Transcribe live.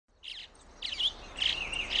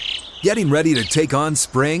Getting ready to take on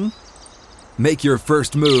spring? Make your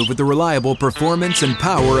first move with the reliable performance and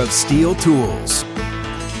power of Steel tools.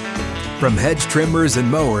 From hedge trimmers and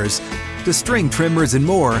mowers to string trimmers and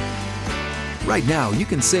more, right now you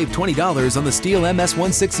can save $20 on the Steel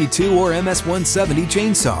MS-162 or MS-170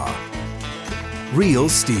 chainsaw. Real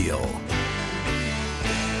Steel.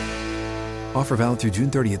 Offer valid through June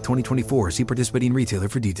 30th, 2024. See participating retailer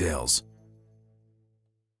for details.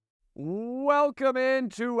 Welcome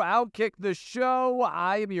into Outkick the Show.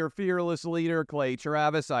 I am your fearless leader, Clay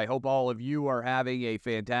Travis. I hope all of you are having a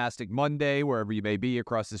fantastic Monday, wherever you may be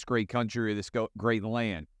across this great country or this great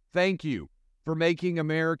land. Thank you for making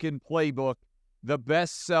American Playbook the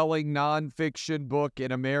best-selling nonfiction book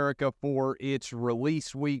in America for its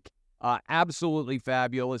release week. Absolutely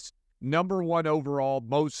fabulous. Number one overall,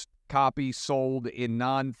 most copies sold in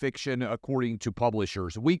nonfiction according to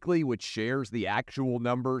Publishers Weekly, which shares the actual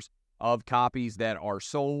numbers of copies that are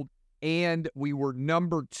sold. And we were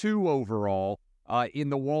number two overall in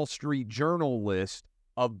the Wall Street Journal list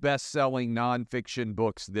of best-selling nonfiction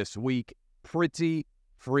books this week. Pretty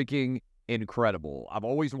freaking incredible. I've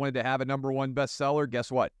always wanted to have a number one bestseller.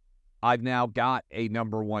 Guess what? I've now got a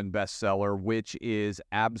number one bestseller, which is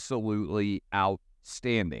absolutely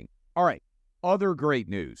outstanding. All right, other great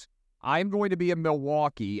news. I'm going to be in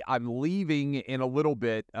Milwaukee. I'm leaving in a little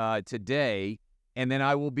bit today, and then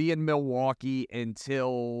I will be in Milwaukee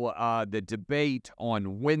until the debate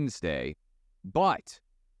on Wednesday. But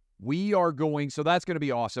we are going, so that's going to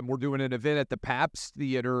be awesome. We're doing an event at the Pabst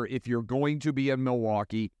Theater if you're going to be in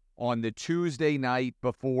Milwaukee on the Tuesday night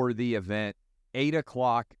before the event, 8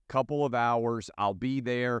 o'clock, couple of hours. I'll be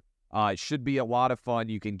there. It should be a lot of fun.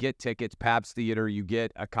 You can get tickets, Pabst Theater. You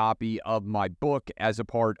get a copy of my book as a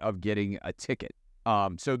part of getting a ticket.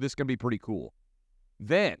 So this is going to be pretty cool.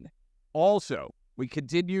 Then, also, we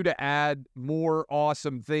continue to add more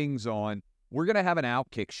awesome things on. We're going to have an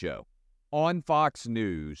Outkick show on Fox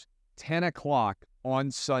News, 10 o'clock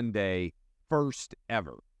on Sunday, first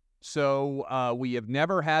ever. So we have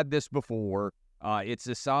never had this before. It's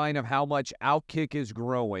a sign of how much Outkick is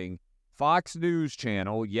growing. Fox News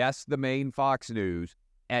Channel, yes, the main Fox News,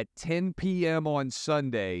 at 10 p.m. on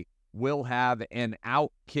Sunday, we'll have an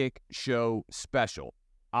Outkick show special.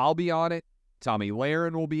 I'll be on it. Tommy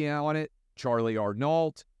Lahren will be on it. Charlie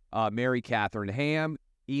Arnault, Mary Catherine Ham,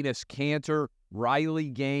 Enos Cantor, Riley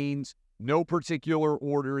Gaines. No particular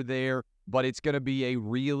order there, but it's going to be a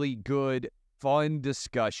really good, fun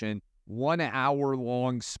discussion, 1 hour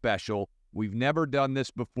long special. We've never done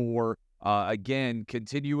this before. Again,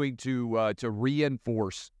 continuing to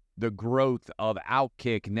reinforce the growth of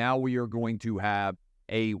Outkick. Now we are going to have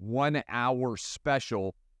a 1 hour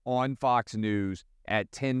special on Fox News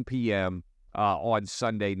at 10 p.m. On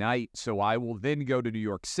Sunday night. So I will then go to New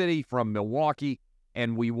York City from Milwaukee,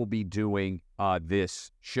 and we will be doing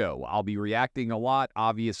this show. I'll be reacting a lot,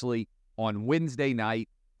 obviously, on Wednesday night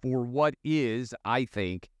for what is, I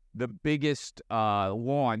think, the biggest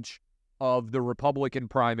launch of the Republican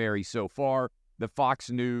primary so far, the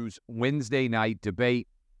Fox News Wednesday night debate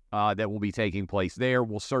that will be taking place there.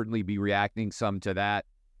 We'll certainly be reacting some to that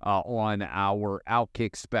on our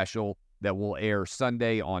Outkick special that will air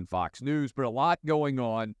Sunday on Fox News, but a lot going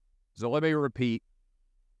on. So let me repeat,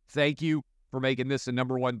 thank you for making this the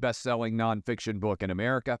number one best-selling nonfiction book in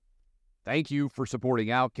America. Thank you for supporting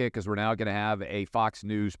Outkick, because we're now going to have a Fox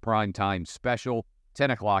News primetime special,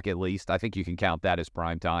 10 o'clock at least. I think you can count that as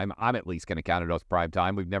primetime. I'm at least going to count it as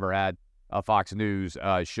primetime. We've never had a Fox News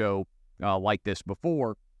show like this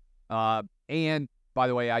before. And, by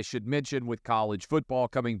the way, I should mention with college football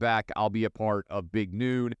coming back, I'll be a part of Big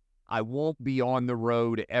Noon. I won't be on the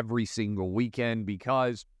road every single weekend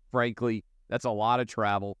because, frankly, that's a lot of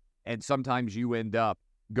travel. And sometimes you end up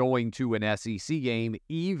going to an SEC game.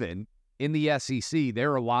 Even in the SEC,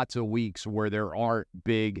 there are lots of weeks where there aren't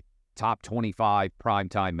big top 25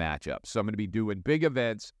 primetime matchups. So I'm going to be doing big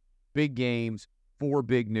events, big games for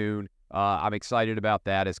Big Noon. I'm excited about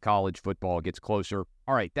that as college football gets closer.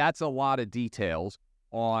 All right, that's a lot of details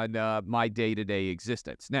on my day-to-day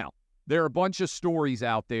existence. Now, there are a bunch of stories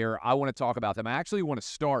out there. I want to talk about them. I actually want to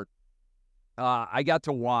start. I got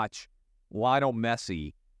to watch Lionel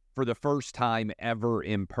Messi for the first time ever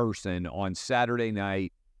in person on Saturday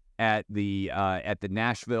night at the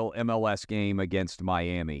Nashville MLS game against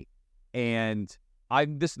Miami. And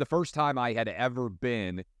this is the first time I had ever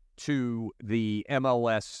been to the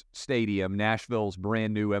MLS stadium, Nashville's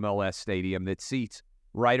brand new MLS stadium that seats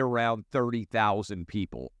right around 30,000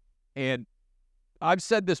 people. And I've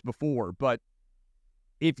said this before, but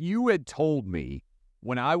if you had told me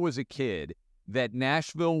when I was a kid that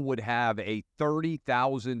Nashville would have a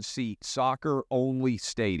 30,000-seat soccer-only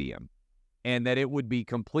stadium and that it would be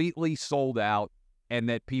completely sold out and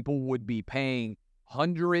that people would be paying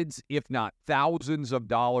hundreds, if not thousands of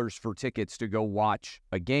dollars for tickets to go watch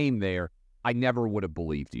a game there, I never would have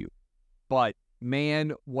believed you. But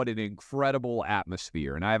man, what an incredible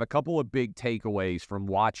atmosphere. And I have a couple of big takeaways from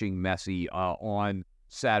watching Messi on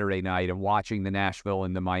Saturday night and watching the Nashville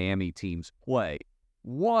and the Miami teams play.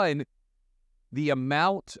 One, the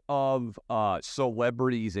amount of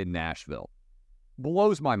celebrities in Nashville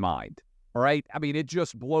blows my mind, all right? I mean, it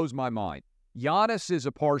just blows my mind. Giannis is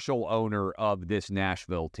a partial owner of this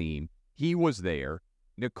Nashville team. He was there.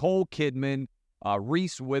 Nicole Kidman,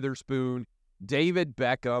 Reese Witherspoon, David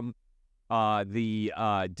Beckham, the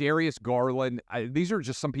Darius Garland. These are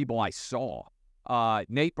just some people I saw.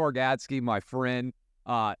 Nate Bargatze, my friend.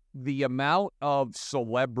 The amount of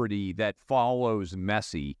celebrity that follows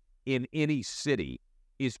Messi in any city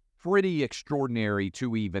is pretty extraordinary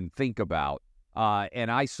to even think about.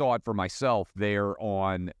 And I saw it for myself there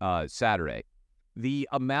on Saturday. The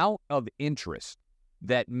amount of interest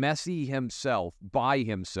that Messi himself, by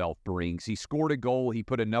himself, brings. He scored a goal. He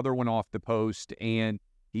put another one off the post, and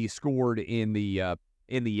he scored in the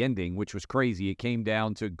ending, which was crazy. It came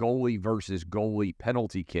down to goalie versus goalie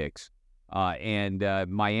penalty kicks. And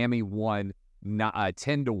Miami won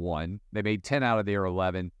 10-1. They made 10 out of their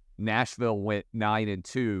 11. Nashville went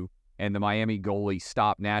 9-2, and the Miami goalie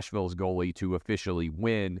stopped Nashville's goalie to officially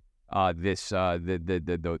win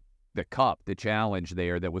the cup, the challenge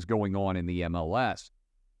there that was going on in the MLS.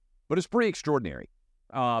 But it's pretty extraordinary.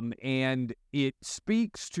 And it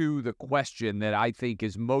speaks to the question that I think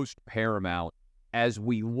is most paramount as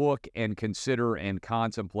we look and consider and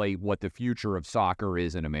contemplate what the future of soccer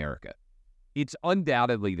is in America. It's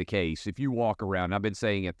undoubtedly the case, if you walk around, I've been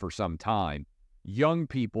saying it for some time, young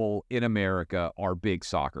people in America are big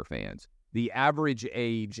soccer fans. The average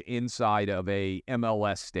age inside of a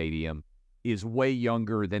MLS stadium is way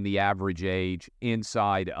younger than the average age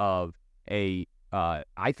inside of I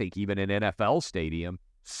think even an NFL stadium,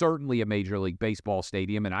 certainly a Major League Baseball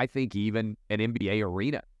stadium, and I think even an NBA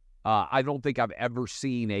arena. I don't think I've ever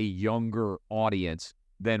seen a younger audience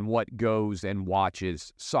than what goes and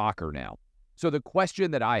watches soccer now. So the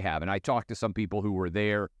question that I have, and I talked to some people who were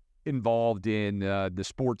there involved in the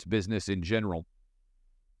sports business in general,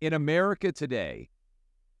 in America today,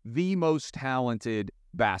 the most talented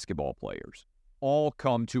basketball players all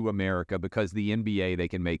come to America because the NBA, they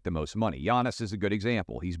can make the most money. Giannis is a good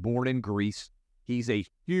example. He's born in Greece. He's a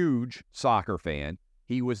huge soccer fan.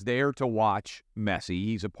 He was there to watch Messi.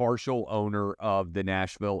 He's a partial owner of the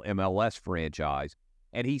Nashville MLS franchise,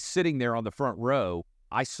 and he's sitting there on the front row.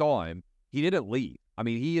 I saw him. He didn't leave. I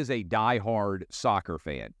mean, he is a diehard soccer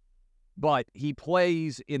fan, but he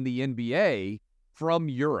plays in the NBA from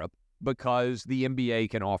Europe because the NBA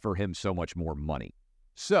can offer him so much more money.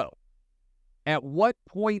 So, at what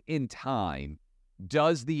point in time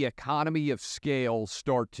does the economy of scale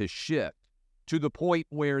start to shift to the point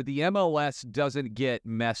where the MLS doesn't get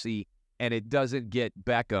Messi and it doesn't get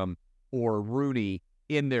Beckham or Rooney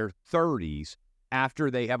in their 30s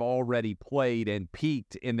after they have already played and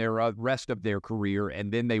peaked in their rest of their career,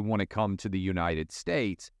 and then they want to come to the United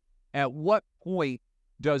States? At what point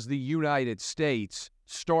does the United States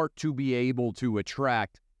start to be able to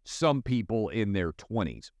attract some people in their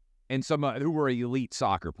 20s and some who were elite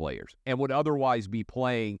soccer players and would otherwise be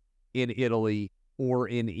playing in Italy or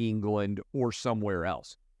in England or somewhere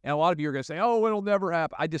else? And a lot of you are going to say, oh, it'll never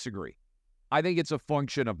happen. I disagree. I think it's a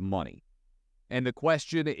function of money. And the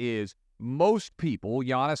question is, most people,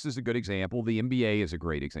 Giannis is a good example, the NBA is a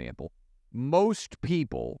great example, most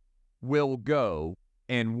people will go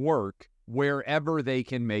and work wherever they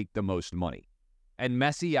can make the most money. And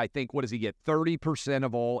Messi, I think, what does he get? 30%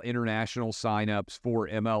 of all international signups for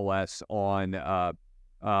MLS on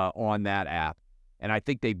that app. And I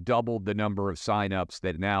think they've doubled the number of signups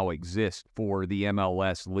that now exist for the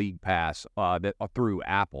MLS League Pass through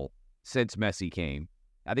Apple since Messi came.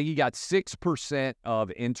 I think he got 6%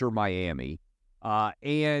 of Inter Miami,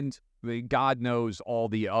 and God knows all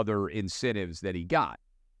the other incentives that he got.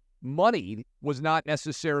 Money was not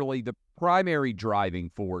necessarily the primary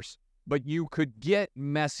driving force, but you could get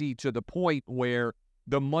Messi to the point where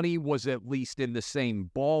the money was at least in the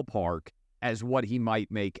same ballpark as what he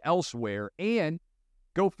might make elsewhere. And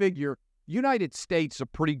go figure, United States is a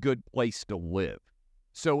pretty good place to live.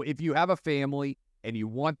 So if you have a family and you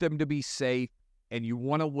want them to be safe and you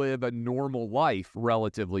want to live a normal life,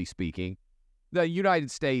 relatively speaking, the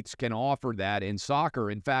United States can offer that in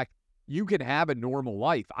soccer. In fact, you can have a normal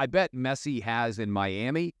life. I bet Messi has in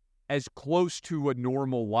Miami as close to a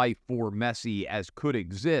normal life for Messi as could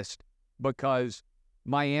exist, because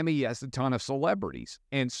Miami has a ton of celebrities.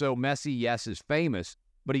 And so Messi, yes, is famous,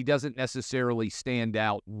 but he doesn't necessarily stand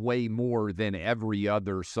out way more than every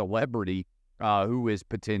other celebrity who is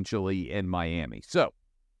potentially in Miami. So,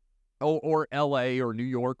 or LA or New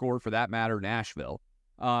York, or for that matter, Nashville.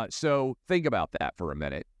 So think about that for a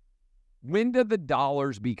minute. When do the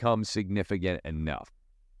dollars become significant enough?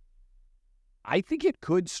 I think it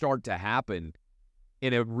could start to happen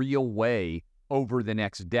in a real way over the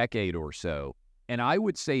next decade or so. And I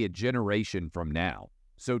would say a generation from now.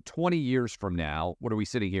 So 20 years from now, what are we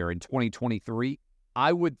sitting here in 2023?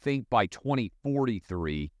 I would think by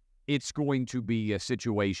 2043, it's going to be a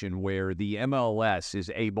situation where the MLS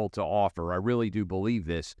is able to offer, I really do believe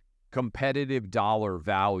this, competitive dollar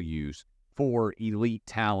values for elite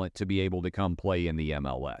talent to be able to come play in the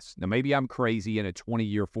MLS. Now, maybe I'm crazy in a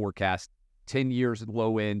 20-year forecast, 10 years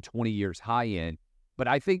low end, 20 years high end, but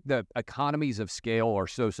I think the economies of scale are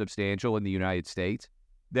so substantial in the United States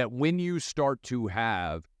that when you start to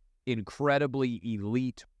have incredibly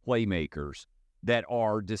elite playmakers that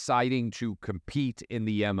are deciding to compete in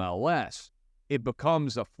the MLS, it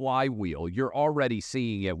becomes a flywheel. You're already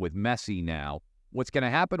seeing it with Messi now. What's going to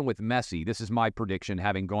happen with Messi, this is my prediction,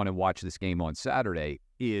 having gone and watched this game on Saturday,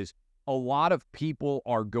 is a lot of people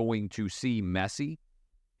are going to see Messi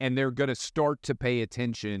and they're going to start to pay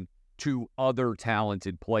attention to other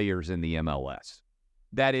talented players in the MLS.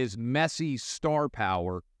 That is, Messi's star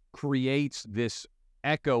power creates this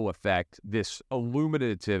echo effect, this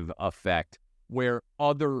illuminative effect, where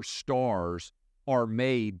other stars are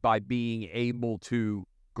made by being able to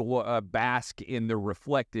bask in the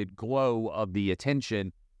reflected glow of the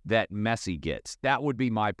attention that Messi gets. That would be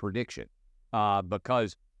my prediction,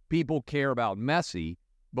 because people care about Messi.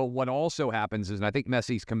 But what also happens is, and I think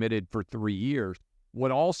Messi's committed for 3 years,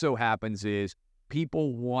 what also happens is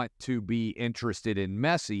people want to be interested in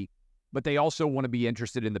Messi, but they also want to be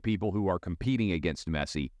interested in the people who are competing against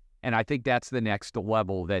Messi. And I think that's the next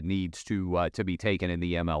level that needs to be taken in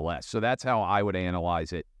the MLS. So that's how I would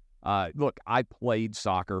analyze it. Look, I played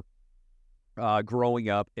soccer growing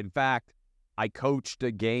up. In fact, I coached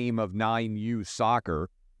a game of 9U soccer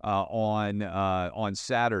on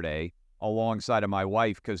Saturday alongside of my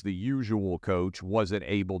wife because the usual coach wasn't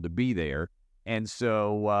able to be there. And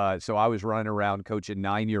so I was running around coaching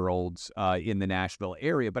 9-year-olds in the Nashville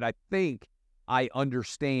area. But I think I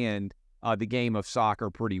understand the game of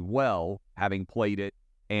soccer pretty well, having played it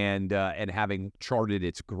and having charted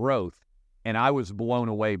its growth. And I was blown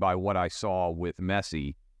away by what I saw with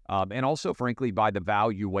Messi, and also, frankly, by the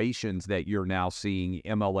valuations that you're now seeing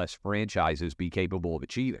MLS franchises be capable of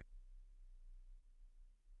achieving.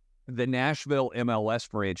 The Nashville MLS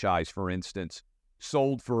franchise, for instance,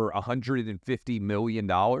 sold for $150 million.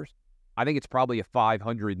 I think it's probably a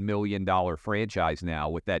 $500 million franchise now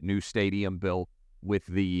with that new stadium built, with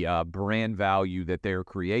the brand value that they're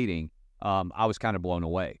creating. I was kind of blown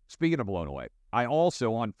away. Speaking of blown away, I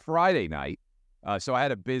also, on Friday night, so I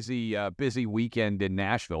had a busy weekend in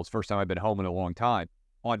Nashville. It's the first time I've been home in a long time.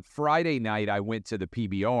 On Friday night, I went to the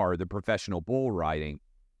PBR, the professional bull riding,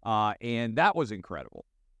 and that was incredible.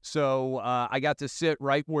 So I got to sit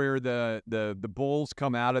right where the bulls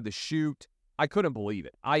come out of the chute. I couldn't believe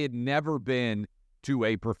it. I had never been to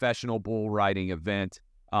a professional bull riding event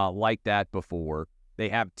like that before. They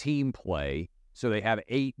have team play. So they have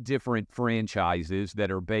 8 different franchises that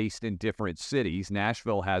are based in different cities.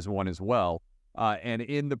 Nashville has one as well. And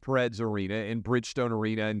in the Preds Arena, in Bridgestone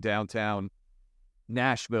Arena in downtown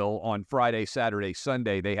Nashville on Friday, Saturday,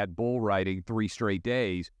 Sunday, they had bull riding 3 straight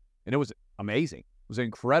days. And it was amazing. It was an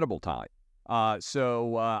incredible time.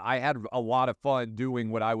 So I had a lot of fun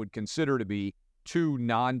doing what I would consider to be 2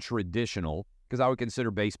 non-traditional, because I would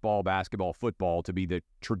consider baseball, basketball, football to be the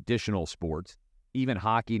traditional sports. Even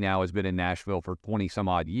hockey now has been in Nashville for 20 some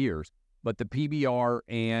odd years, but the PBR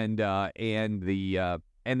and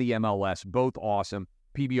the MLS, both awesome.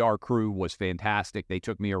 PBR crew was fantastic. They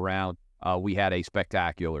took me around. We had a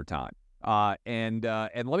spectacular time. And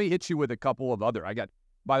let me hit you with a couple of other.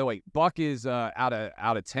 By the way, Buck is out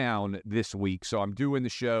of town this week, so I'm doing the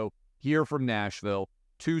show here from Nashville.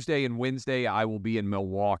 Tuesday and Wednesday, I will be in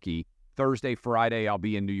Milwaukee. Thursday, Friday, I'll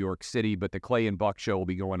be in New York City, but the Clay and Buck show will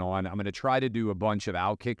be going on. I'm going to try to do a bunch of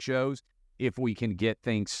Outkick shows if we can get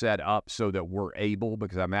things set up so that we're able,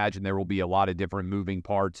 because I imagine there will be a lot of different moving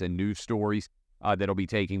parts and news stories that'll be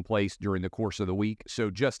taking place during the course of the week.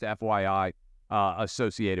 So just FYI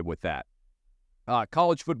associated with that.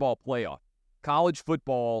 College football playoff. College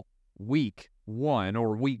football week 1,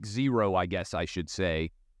 or week 0, I guess I should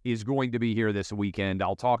say, is going to be here this weekend.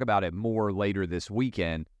 I'll talk about it more later this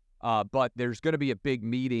weekend. but there's going to be a big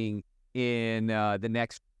meeting in the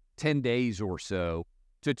next 10 days or so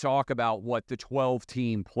to talk about what the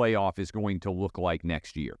 12-team playoff is going to look like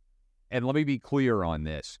next year. And let me be clear on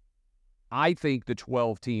this. I think the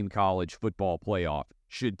 12-team college football playoff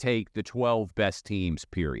should take the 12 best teams,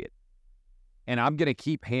 period. And I'm going to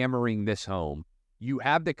keep hammering this home. You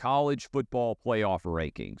have the college football playoff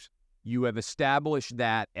rankings. You have established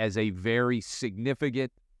that as a very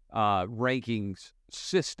significant rankings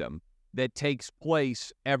system that takes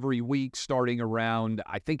place every week starting around,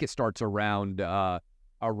 I think it starts around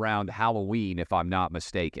Halloween, if I'm not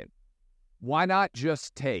mistaken. Why not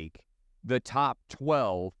just take the top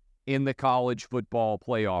 12 in the college football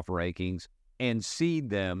playoff rankings and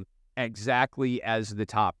seed them exactly as the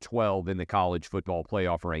top 12 in the college football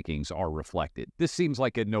playoff rankings are reflected? This seems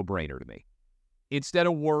like a no-brainer to me. Instead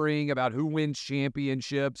of worrying about who wins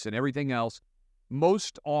championships and everything else,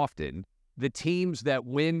 most often the teams that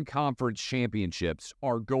win conference championships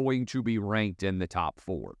are going to be ranked in the top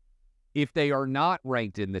 4. If they are not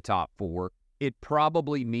ranked in the top 4, it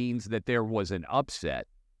probably means that there was an upset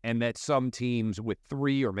and that some teams with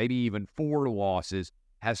 3 or maybe even 4 losses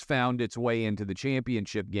has found its way into the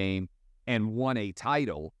championship game and won a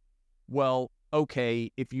title. Well,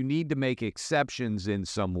 okay, if you need to make exceptions in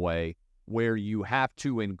some way where you have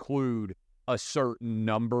to include a certain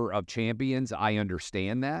number of champions, I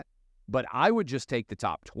understand that. But I would just take the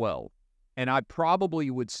top 12. And I probably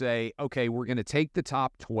would say, okay, we're going to take the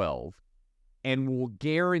top 12 and we'll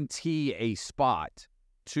guarantee a spot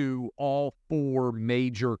to all 4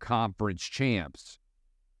 major conference champs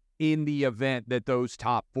in the event that those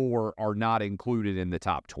top 4 are not included in the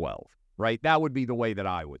top 12, right? That would be the way that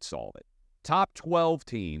I would solve it. Top 12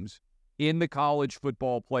 teams in the college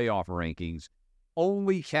football playoff rankings,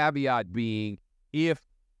 only caveat being if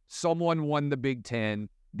someone won the Big Ten,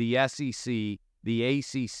 the SEC, the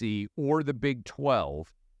ACC, or the Big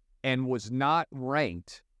 12 and was not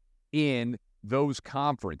ranked in those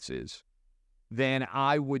conferences, then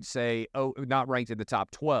I would say, not ranked in the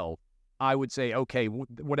top 12, I would say, okay,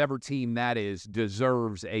 whatever team that is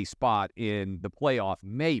deserves a spot in the playoff,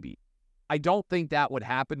 maybe. I don't think that would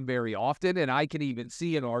happen very often, and I can even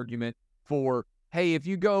see an argument for, hey, if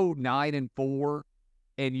you go 9-4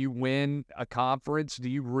 and you win a conference, do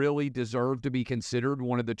you really deserve to be considered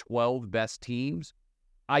one of the 12 best teams?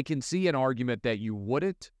 I can see an argument that you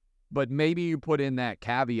wouldn't, but maybe you put in that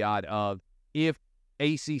caveat of if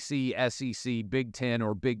ACC, SEC, Big Ten,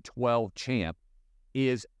 or Big 12 champ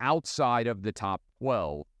is outside of the top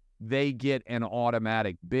 12, they get an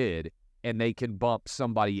automatic bid and they can bump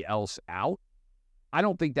somebody else out. I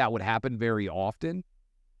don't think that would happen very often,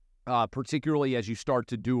 particularly as you start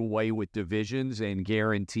to do away with divisions and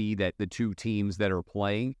guarantee that the 2 teams that are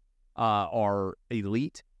playing are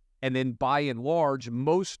elite. And then by and large,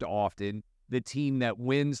 most often, the team that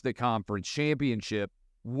wins the conference championship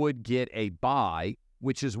would get a bye,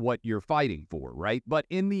 which is what you're fighting for, right? But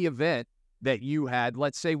in the event that you had,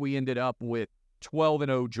 let's say we ended up with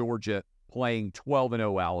 12-0 Georgia playing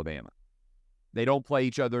 12-0 Alabama. They don't play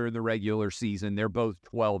each other in the regular season. They're both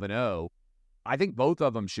 12-0. I think both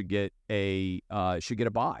of them should get a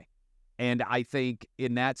bye. And I think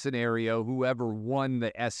in that scenario, whoever won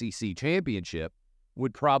the SEC championship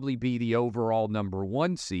would probably be the overall number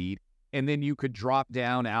 1 seed. And then you could drop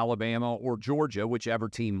down Alabama or Georgia, whichever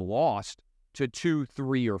team lost, to 2,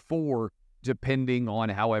 3, or 4, depending on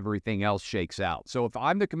how everything else shakes out. So if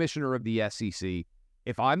I'm the commissioner of the SEC,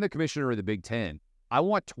 if I'm the commissioner of the Big Ten, I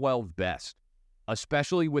want 12 best,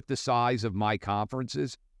 especially with the size of my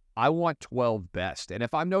conferences. I want 12 best. And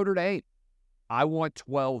if I'm Notre Dame, I want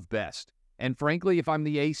 12 best. And frankly, if I'm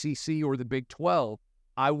the ACC or the Big 12,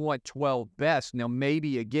 I want 12 best. Now,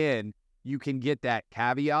 maybe, again, you can get that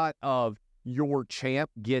caveat of your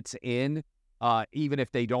champ gets in, even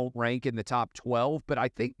if they don't rank in the top 12. But I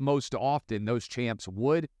think most often those champs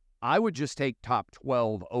would. I would just take top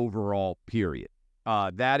 12 overall, period.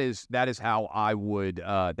 That is how I would.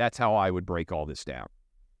 That's how I would break all this down.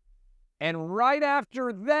 And right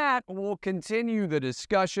after that, we'll continue the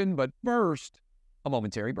discussion. But first, a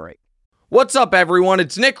momentary break. What's up, everyone?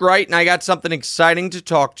 It's Nick Wright, and I got something exciting to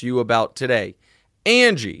talk to you about today.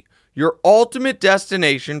 Angie, your ultimate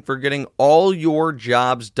destination for getting all your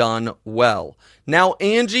jobs done well. Now,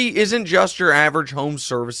 Angie isn't just your average home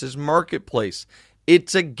services marketplace.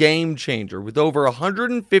 It's a game changer with over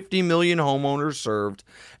 150 million homeowners served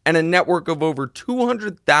and a network of over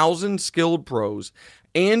 200,000 skilled pros.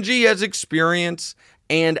 Angie has experience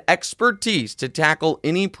and expertise to tackle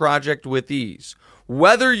any project with ease.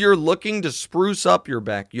 Whether you're looking to spruce up your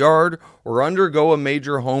backyard or undergo a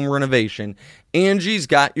major home renovation, Angie's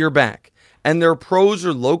got your back. And their pros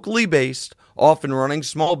are locally based, often running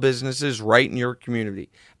small businesses right in your community.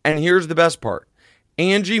 And here's the best part.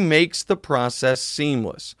 Angie makes the process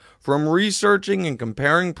seamless. From researching and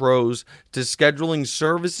comparing pros to scheduling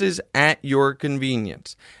services at your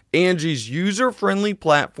convenience. Angie's user-friendly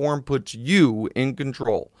platform puts you in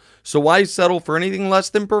control. So why settle for anything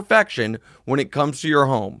less than perfection when it comes to your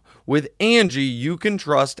home? With Angie, you can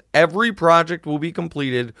trust every project will be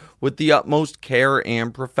completed with the utmost care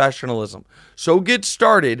and professionalism. So get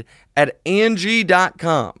started at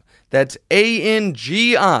Angie.com. That's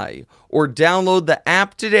ANGI, or download the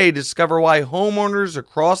app today to discover why homeowners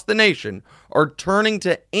across the nation are turning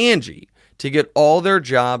to Angie to get all their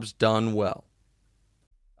jobs done well.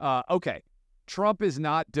 Okay. Trump is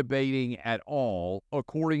not debating at all,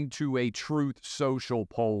 according to a Truth Social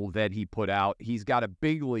poll that he put out. He's got a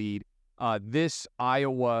big lead. This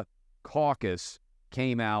Iowa caucus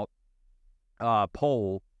came out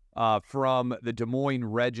poll from the Des Moines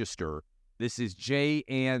Register. This is J.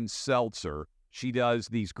 Ann Seltzer. She does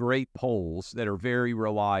these great polls that are very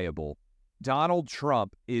reliable. Donald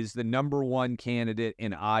Trump is the number one candidate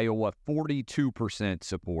in Iowa, 42%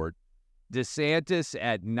 support. DeSantis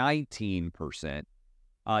at 19%.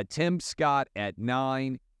 Tim Scott at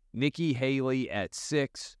 9%. Nikki Haley at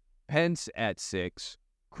 6%. Pence at 6%.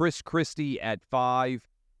 Chris Christie at 5%.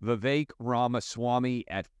 Vivek Ramaswamy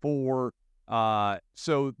at 4%.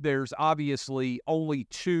 So there's obviously only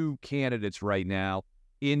 2 candidates right now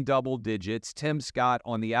in double digits. Tim Scott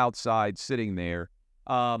on the outside sitting there.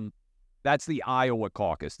 That's the Iowa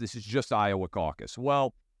caucus. This is just Iowa caucus.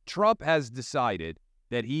 Well, Trump has decided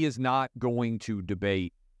that he is not going to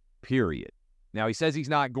debate, period. Now, he says he's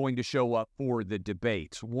not going to show up for the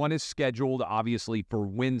debates. One is scheduled, obviously, for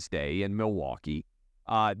Wednesday in Milwaukee.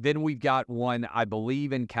 Then we've got one, I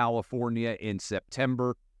believe, in California in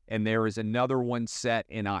September. And there is another one set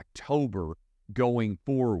in October going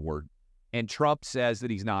forward. And Trump says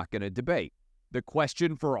that he's not going to debate. The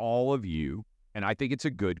question for all of you, and I think it's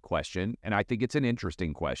a good question, and I think it's an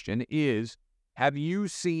interesting question, is have you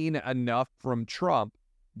seen enough from Trump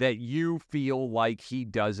that you feel like he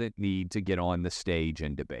doesn't need to get on the stage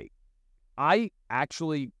and debate? I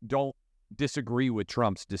actually don't disagree with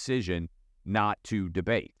Trump's decision not to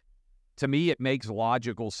debate. To me, it makes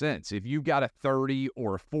logical sense. If you've got a 30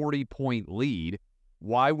 or a 40-point lead,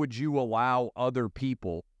 why would you allow other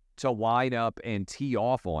people to line up and tee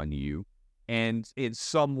off on you and in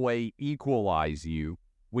some way equalize you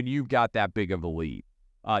when you've got that big of a lead?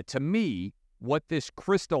 To me, what this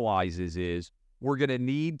crystallizes is we're going to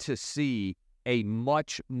need to see a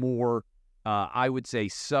much more, I would say,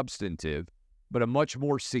 substantive, but a much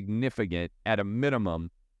more significant, at a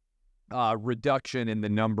minimum, reduction in the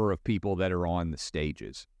number of people that are on the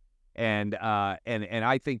stages, and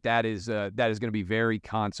I think that is going to be very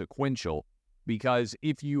consequential, because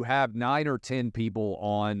if you have 9 or 10 people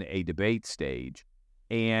on a debate stage,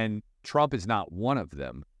 and Trump is not one of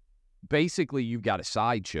them, basically you've got a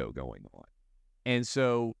sideshow going on. And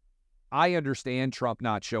so I understand Trump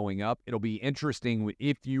not showing up. It'll be interesting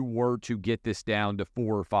if you were to get this down to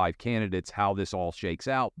 4 or 5 candidates, how this all shakes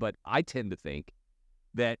out. But I tend to think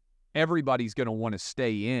that everybody's going to want to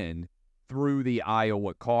stay in through the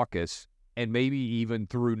Iowa caucus and maybe even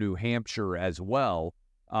through New Hampshire as well,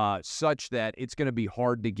 such that it's going to be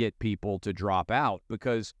hard to get people to drop out,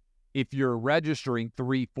 because if you're registering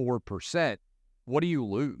 3-4%, what do you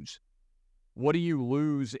lose? What do you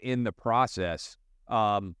lose in the process?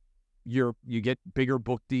 You get bigger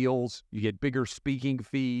book deals, you get bigger speaking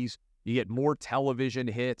fees, you get more television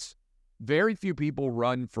hits. Very few people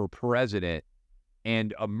run for president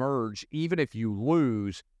and emerge, even if you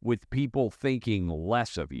lose, with people thinking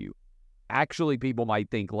less of you. Actually, people might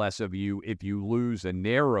think less of you if you lose a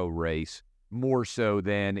narrow race, more so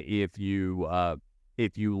than if you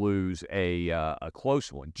lose a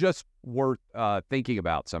close one. Just worth thinking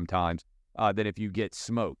about sometimes than if you get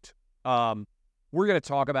smoked. We're going to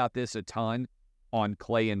talk about this a ton on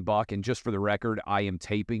Clay and Buck, and just for the record, I am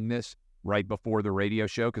taping this right before the radio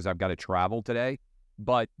show because I've got to travel today.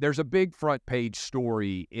 But there's a big front page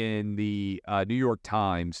story in the New York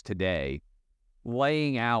Times today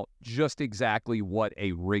laying out just exactly what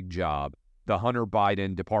a rig job the Hunter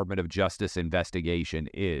Biden Department of Justice investigation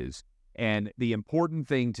is. And the important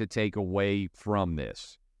thing to take away from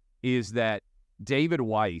this is that David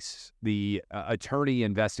Weiss, the attorney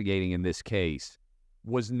investigating in this case,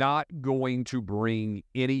 was not going to bring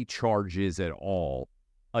any charges at all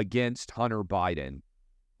against Hunter Biden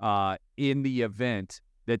in the event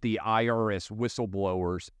that the IRS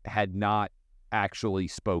whistleblowers had not actually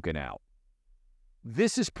spoken out.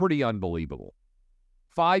 This is pretty unbelievable.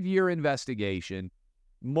 5-year investigation.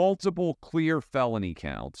 multiple clear felony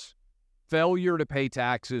counts, failure to pay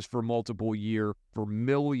taxes for multiple years for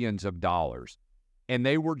millions of dollars, and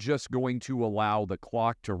they were just going to allow the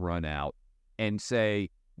clock to run out and say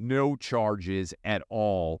no charges at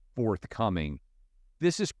all forthcoming.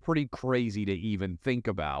 This is pretty crazy to even think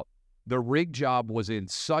about. The rig job was in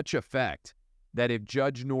such effect that if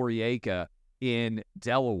Judge Noriega in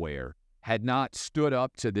Delaware had not stood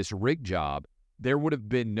up to this rig job, there would have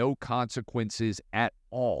been no consequences at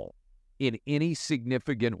all in any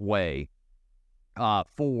significant way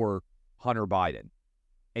for Hunter Biden.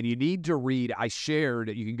 And you need to read, I shared,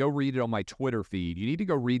 you can go read it on my Twitter feed. You need to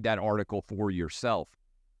go read that article for yourself.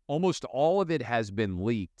 Almost all of it has been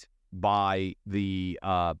leaked by the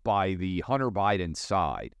Hunter Biden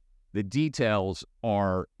side. The details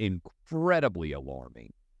are incredibly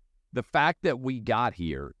alarming. The fact that we got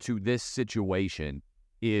here to this situation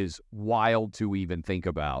is wild to even think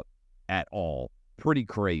about at all. Pretty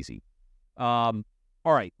crazy. All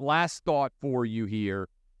right, last thought for you here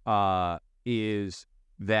is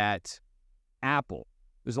that Apple,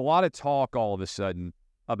 there's a lot of talk all of a sudden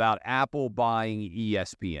about Apple buying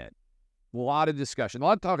ESPN. A lot of discussion, a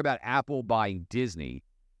lot of talk about Apple buying Disney.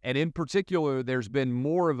 And in particular, there's been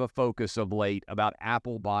more of a focus of late about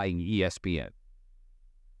Apple buying ESPN.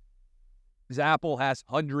 Because Apple has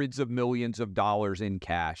hundreds of millions of dollars in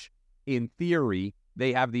cash. In theory,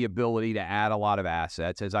 they have the ability to add a lot of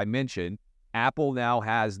assets. As I mentioned, Apple now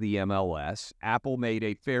has the MLS. Apple made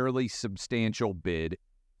a fairly substantial bid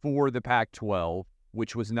for the Pac-12,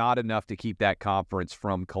 which was not enough to keep that conference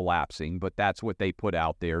from collapsing, but that's what they put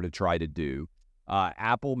out there to try to do.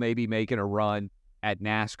 Apple may be making a run at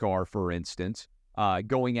NASCAR, for instance,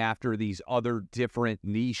 going after these other different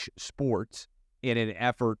niche sports in an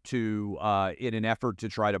effort to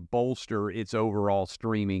try to bolster its overall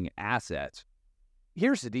streaming assets.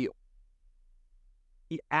 Here's the deal.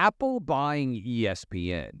 Apple buying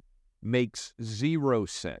ESPN makes zero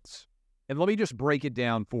sense. And let me just break it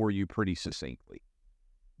down for you pretty succinctly.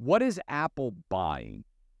 What is Apple buying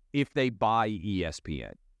if they buy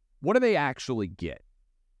ESPN? What do they actually get?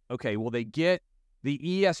 Okay, well, they get the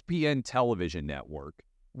ESPN television network,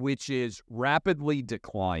 which is rapidly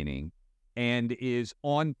declining and is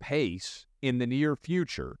on pace in the near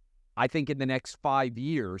future, I think in the next 5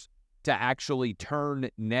 years, to actually turn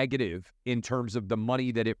negative in terms of the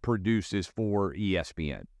money that it produces for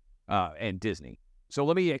ESPN and Disney. So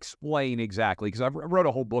let me explain exactly, because I wrote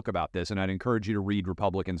a whole book about this, and I'd encourage you to read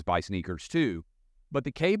Republicans Buy Sneakers too. But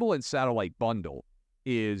the cable and satellite bundle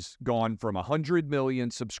is gone from 100 million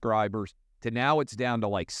subscribers to now it's down to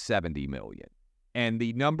like 70 million. And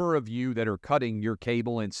the number of you that are cutting your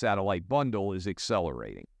cable and satellite bundle is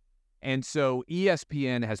accelerating. And so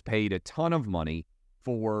ESPN has paid a ton of money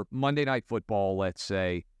for Monday Night Football, let's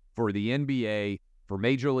say, for the NBA, for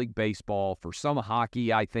Major League Baseball, for some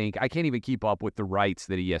hockey, I think. I can't even keep up with the rights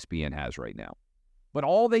that ESPN has right now. But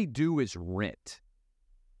all they do is rent.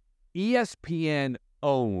 ESPN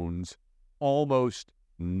owns almost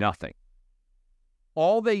nothing.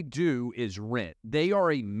 All they do is rent. They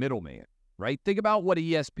are a middleman, right? Think about what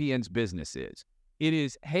ESPN's business is. It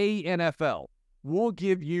is, hey, NFL, we'll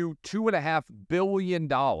give you $2.5 billion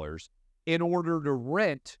in order to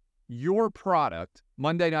rent your product,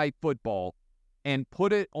 Monday Night Football, and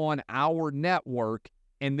put it on our network,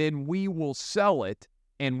 and then we will sell it,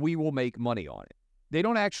 and we will make money on it. They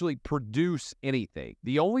don't actually produce anything.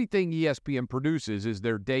 The only thing ESPN produces is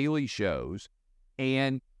their daily shows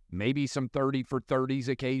and maybe some 30 for 30s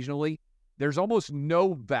occasionally. There's almost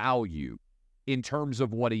no value in terms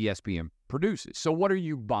of what ESPN produces. So what are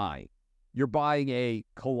you buying? You're buying a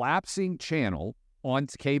collapsing channel on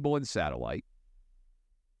cable and satellite,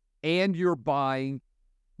 and you're buying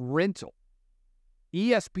rental.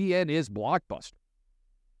 ESPN is Blockbuster.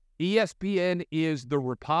 ESPN is the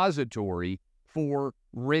repository for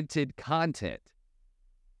rented content.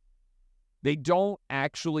 They don't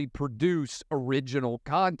actually produce original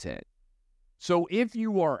content. So if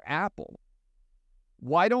you are Apple,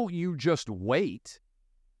 why don't you just wait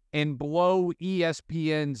and blow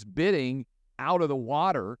ESPN's bidding out of the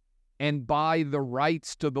water and buy the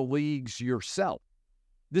rights to the leagues yourself?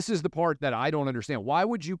 This is the part that I don't understand. Why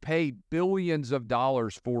would you pay billions of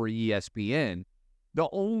dollars for ESPN? The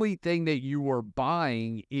only thing that you are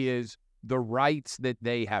buying is the rights that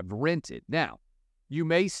they have rented. Now, you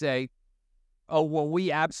may say, oh, well, we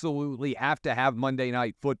absolutely have to have Monday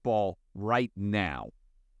Night Football right now.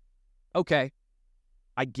 Okay,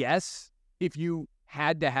 I guess if you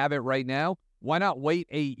had to have it right now, why not wait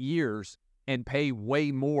 8 years and pay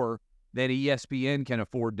way more than ESPN can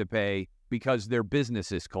afford to pay because their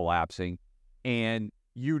business is collapsing, and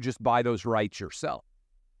you just buy those rights yourself?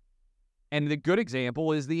 And the good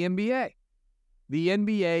example is the NBA. The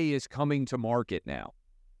NBA is coming to market now,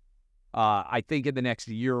 I think in the next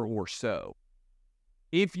year or so.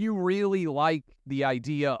 If you really like the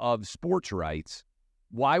idea of sports rights,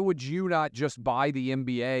 why would you not just buy the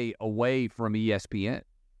NBA away from ESPN?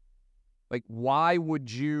 Like, why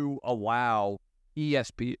would you allow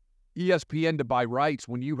ESPN to buy rights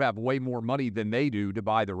when you have way more money than they do to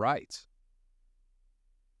buy the rights?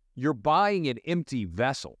 You're buying an empty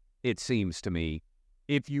vessel, it seems to me,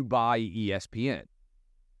 if you buy ESPN.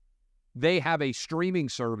 They have a streaming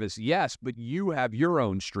service, yes, but you have your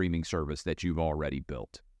own streaming service that you've already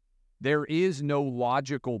built. There is no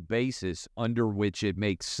logical basis under which it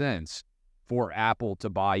makes sense for Apple to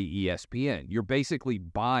buy ESPN. You're basically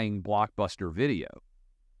buying Blockbuster Video.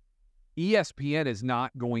 ESPN is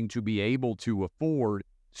not going to be able to afford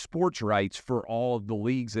sports rights for all of the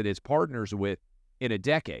leagues it is partners with in a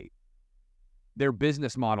decade. Their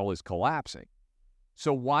business model is collapsing.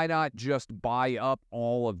 So why not just buy up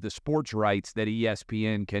all of the sports rights that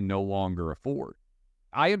ESPN can no longer afford?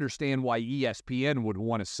 I understand why ESPN would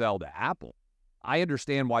want to sell to Apple. I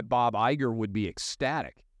understand why Bob Iger would be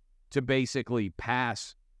ecstatic to basically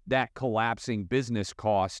pass that collapsing business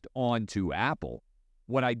cost on to Apple.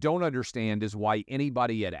 What I don't understand is why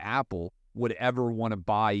anybody at Apple would ever want to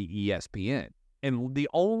buy ESPN. And the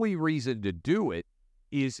only reason to do it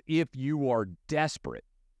is if you are desperate,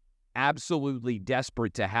 absolutely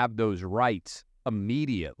desperate to have those rights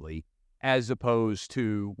immediately, as opposed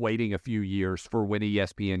to waiting a few years for when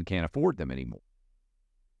ESPN can't afford them anymore.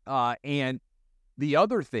 And the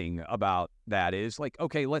other thing about that is, like,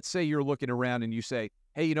 okay, let's say you're looking around and you say,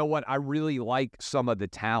 hey, you know what? I really like some of the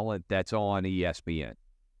talent that's on ESPN.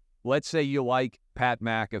 Let's say you like Pat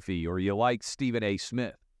McAfee or you like Stephen A.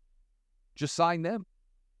 Smith. Just sign them.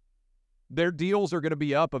 Their deals are going to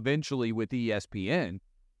be up eventually with ESPN.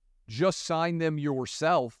 Just sign them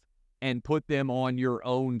yourself and put them on your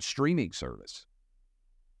own streaming service.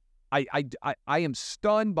 I am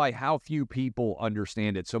stunned by how few people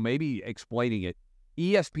understand it. So maybe explaining it,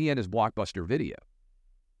 ESPN is Blockbuster Video,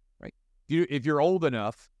 right? If you're old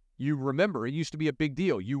enough, you remember it used to be a big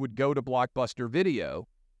deal. You would go to Blockbuster Video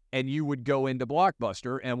and you would go into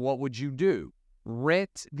Blockbuster, and what would you do?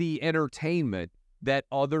 Rent the entertainment that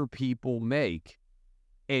other people make,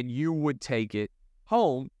 and you would take it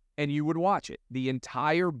home and you would watch it. The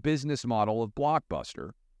entire business model of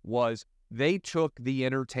Blockbuster was they took the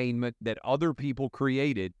entertainment that other people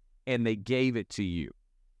created and they gave it to you.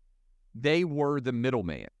 They were the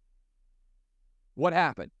middleman. What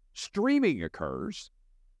happened? Streaming occurs,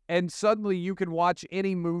 and suddenly you can watch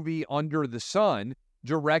any movie under the sun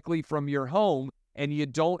directly from your home, and you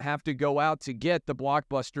don't have to go out to get the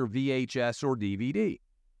Blockbuster VHS or DVD.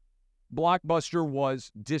 Blockbuster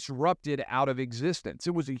was disrupted out of existence.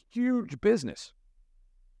 It was a huge business,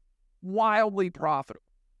 wildly profitable.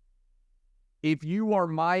 If you are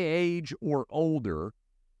my age or older,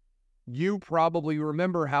 you probably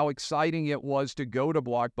remember how exciting it was to go to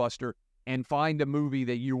Blockbuster and find a movie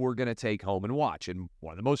that you were going to take home and watch. And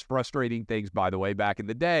one of the most frustrating things, by the way, back in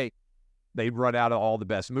the day, they'd run out of all the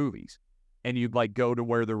best movies. And you'd like go to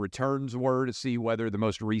where the returns were to see whether the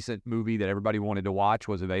most recent movie that everybody wanted to watch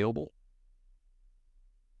was available.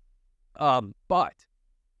 But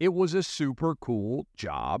it was a super cool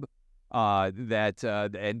job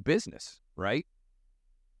and business, right?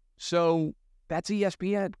 So that's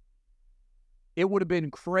ESPN. It would have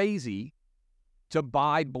been crazy to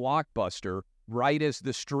buy Blockbuster right as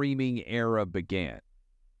the streaming era began.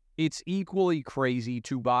 It's equally crazy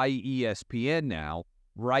to buy ESPN now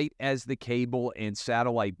right as the cable and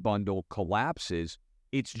satellite bundle collapses.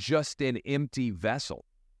 It's just an empty vessel.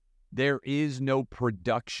 There is no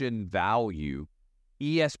production value.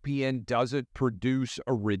 ESPN doesn't produce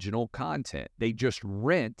original content. They just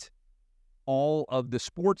rent all of the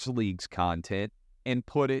sports leagues content and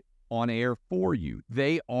put it on air for you.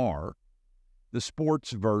 They are the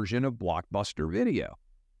sports version of Blockbuster Video.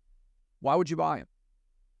 Why would you buy them?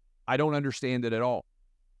 I don't understand it at all.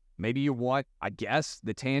 Maybe you want, I guess,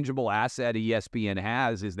 the tangible asset ESPN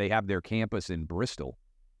has is they have their campus in Bristol.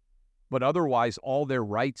 But otherwise, all their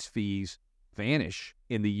rights fees vanish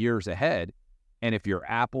in the years ahead. And if you're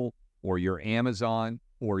Apple or you're Amazon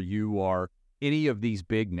or you are any of these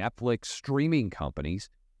big Netflix streaming companies,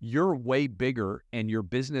 you're way bigger and your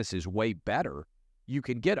business is way better. You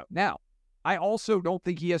can get them. Now, I also don't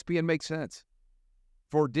think ESPN makes sense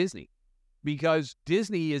for Disney, because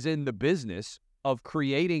Disney is in the business of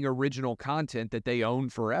creating original content that they own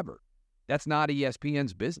forever. That's not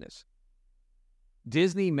ESPN's business.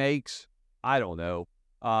 Disney makes, I don't know,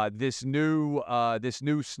 this new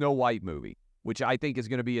Snow White movie. which I think is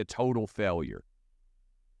going to be a total failure.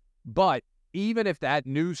 But even if that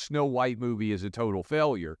new Snow White movie is a total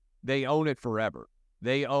failure, they own it forever.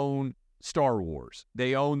 They own Star Wars.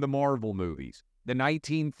 They own the Marvel movies. The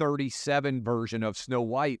 1937 version of Snow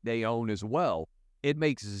White they own as well. It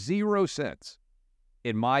makes zero sense,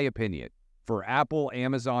 in my opinion, for Apple,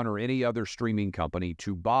 Amazon, or any other streaming company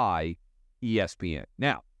to buy ESPN.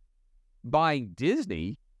 Now, buying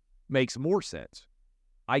Disney makes more sense.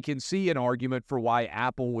 I can see an argument for why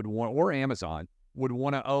Apple would want, or Amazon, would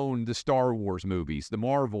want to own the Star Wars movies, the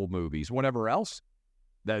Marvel movies, whatever else,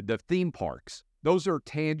 the theme parks. Those are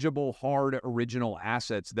tangible, hard, original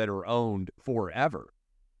assets that are owned forever.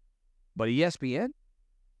 But ESPN's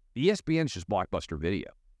just Blockbuster Video.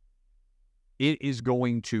 It is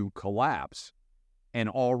going to collapse, and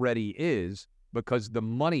already is, because the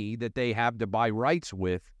money that they have to buy rights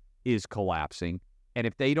with is collapsing. And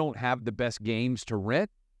if they don't have the best games to rent,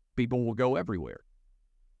 people will go everywhere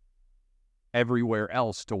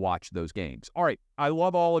else to watch those games. All right, I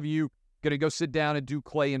love all of you. Going to go sit down and do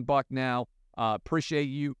Clay and Buck now. Appreciate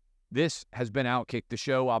you. This has been Outkick the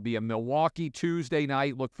Show. I'll be in Milwaukee Tuesday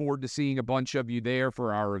night. Look forward to seeing a bunch of you there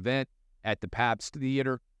for our event at the Pabst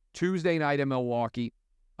Theater. Tuesday night in Milwaukee.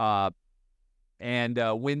 And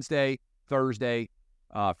Wednesday, Thursday,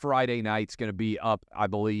 Friday night's going to be up, I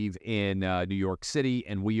believe, in New York City.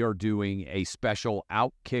 And we are doing a special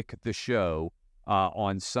Outkick the Show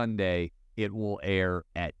on Sunday. It will air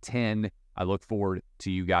at 10. I look forward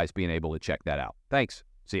to you guys being able to check that out. Thanks.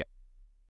 See ya.